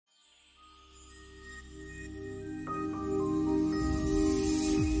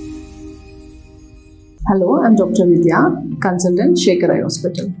Hello, I'm Dr. Vidhya, consultant, Shekar Eye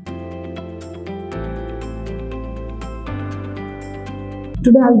Hospital.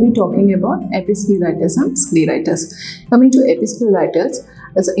 Today I'll be talking about Episcleritis and Scleritis. Coming to Episcleritis,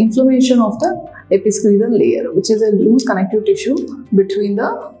 it's an inflammation of the episcleral layer, which is a loose connective tissue between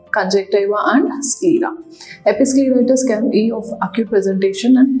the conjunctiva and sclera. Episcleritis can be of acute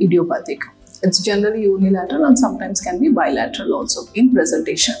presentation and idiopathic. It's generally unilateral and sometimes can be bilateral also in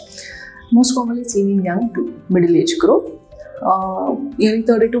presentation. Most commonly seen in young to middle age group. Nearly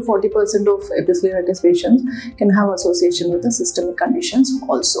 30 to 40% of episcleritis patients can have association with the systemic conditions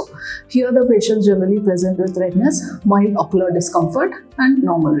also. Here the patients generally present with redness, mild ocular discomfort and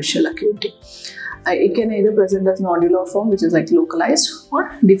normal visual acuity. It can either present as nodular form, which is like localized, or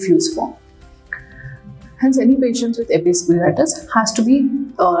diffuse form. Hence, any patients with episcleritis has to be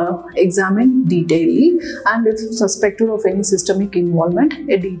examined detailedly, and if suspected of any systemic involvement,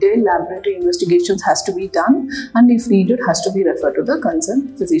 a detailed laboratory investigations has to be done, and if needed, has to be referred to the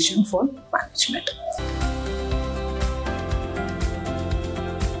concerned physician for management.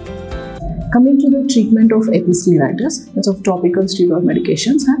 Coming to the treatment of episcleritis, it's of topical steroid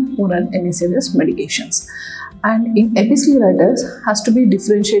medications and oral NSAIDs medications. And in episcleritis has to be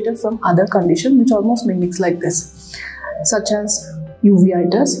differentiated from other conditions which almost mimics like this, such as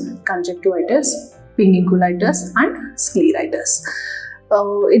uveitis, conjunctivitis, pingiculitis and scleritis.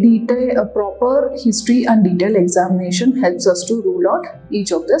 A proper history and detailed examination helps us to rule out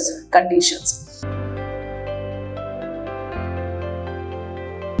each of these conditions.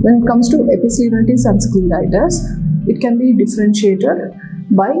 When it comes to episcleritis and scleritis, it can be differentiated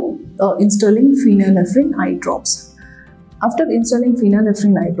by installing phenylephrine eye drops. After installing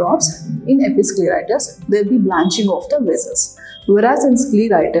phenylephrine eye drops, in episcleritis, there will be blanching of the vessels. Whereas in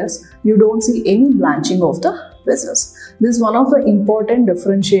scleritis, you don't see any blanching of the vessels. This is one of the important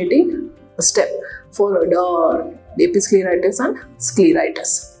differentiating step for the episcleritis and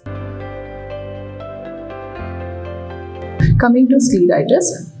scleritis. Coming to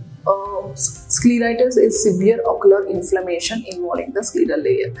scleritis. Scleritis is severe ocular inflammation involving the scleral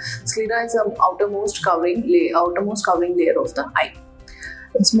layer. Sclera is the outermost covering layer of the eye.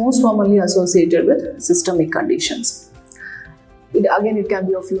 It's most commonly associated with systemic conditions. It can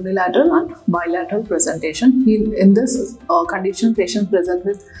be of unilateral and bilateral presentation. In this condition, patients present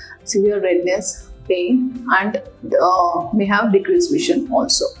with severe redness, pain, and may have decreased vision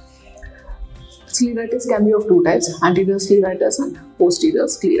also. Scleritis can be of two types, anterior scleritis and posterior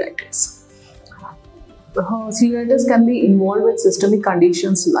scleritis. Scleritis can be involved with systemic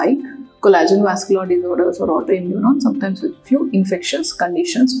conditions like collagen vascular disorders or autoimmune, and sometimes with few infectious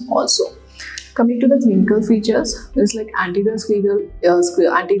conditions also. Coming to the clinical features, it's like anterior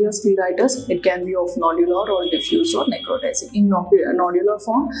scleritis. It can be of nodular or diffuse or necrotizing. In nodular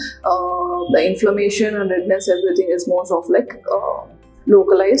form, the inflammation and redness, everything is more of like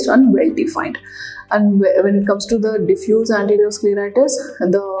localized and well defined. And when it comes to the diffuse anterior scleritis,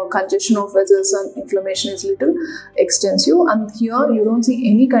 the congestion of vessels and inflammation is little extensive, and here you don't see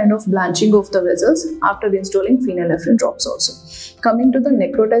any kind of blanching of the vessels after installing phenylephrine drops also. Coming to the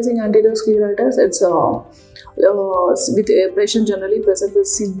necrotizing anterior scleritis, it's with a patient generally present with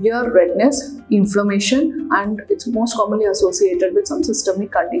severe redness, inflammation, and it's most commonly associated with some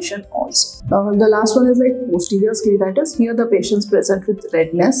systemic condition also. The last one is like posterior scleritis. Here the patients present with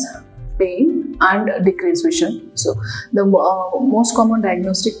redness, pain and decreased vision. So the most common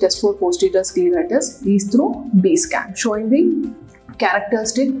diagnostic test for posterior scleritis is through B scan, showing the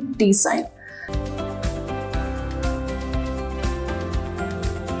characteristic T sign.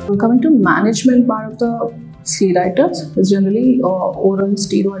 Coming to management part of the scleritis is generally oral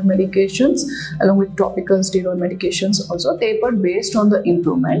steroid medications along with topical steroid medications also tapered based on the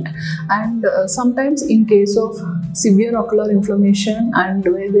improvement, and sometimes in case of severe ocular inflammation and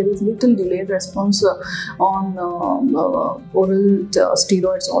where there is little delayed response on oral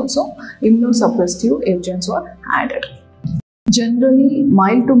steroids also, immunosuppressive agents are added. Generally,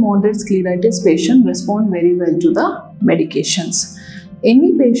 mild to moderate scleritis patients respond very well to the medications.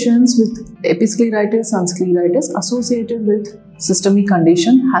 Any patients with episcleritis and scleritis associated with systemic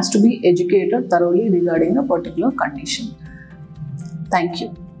condition has to be educated thoroughly regarding a particular condition. Thank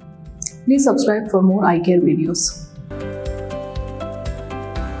you. Please subscribe for more eye care videos.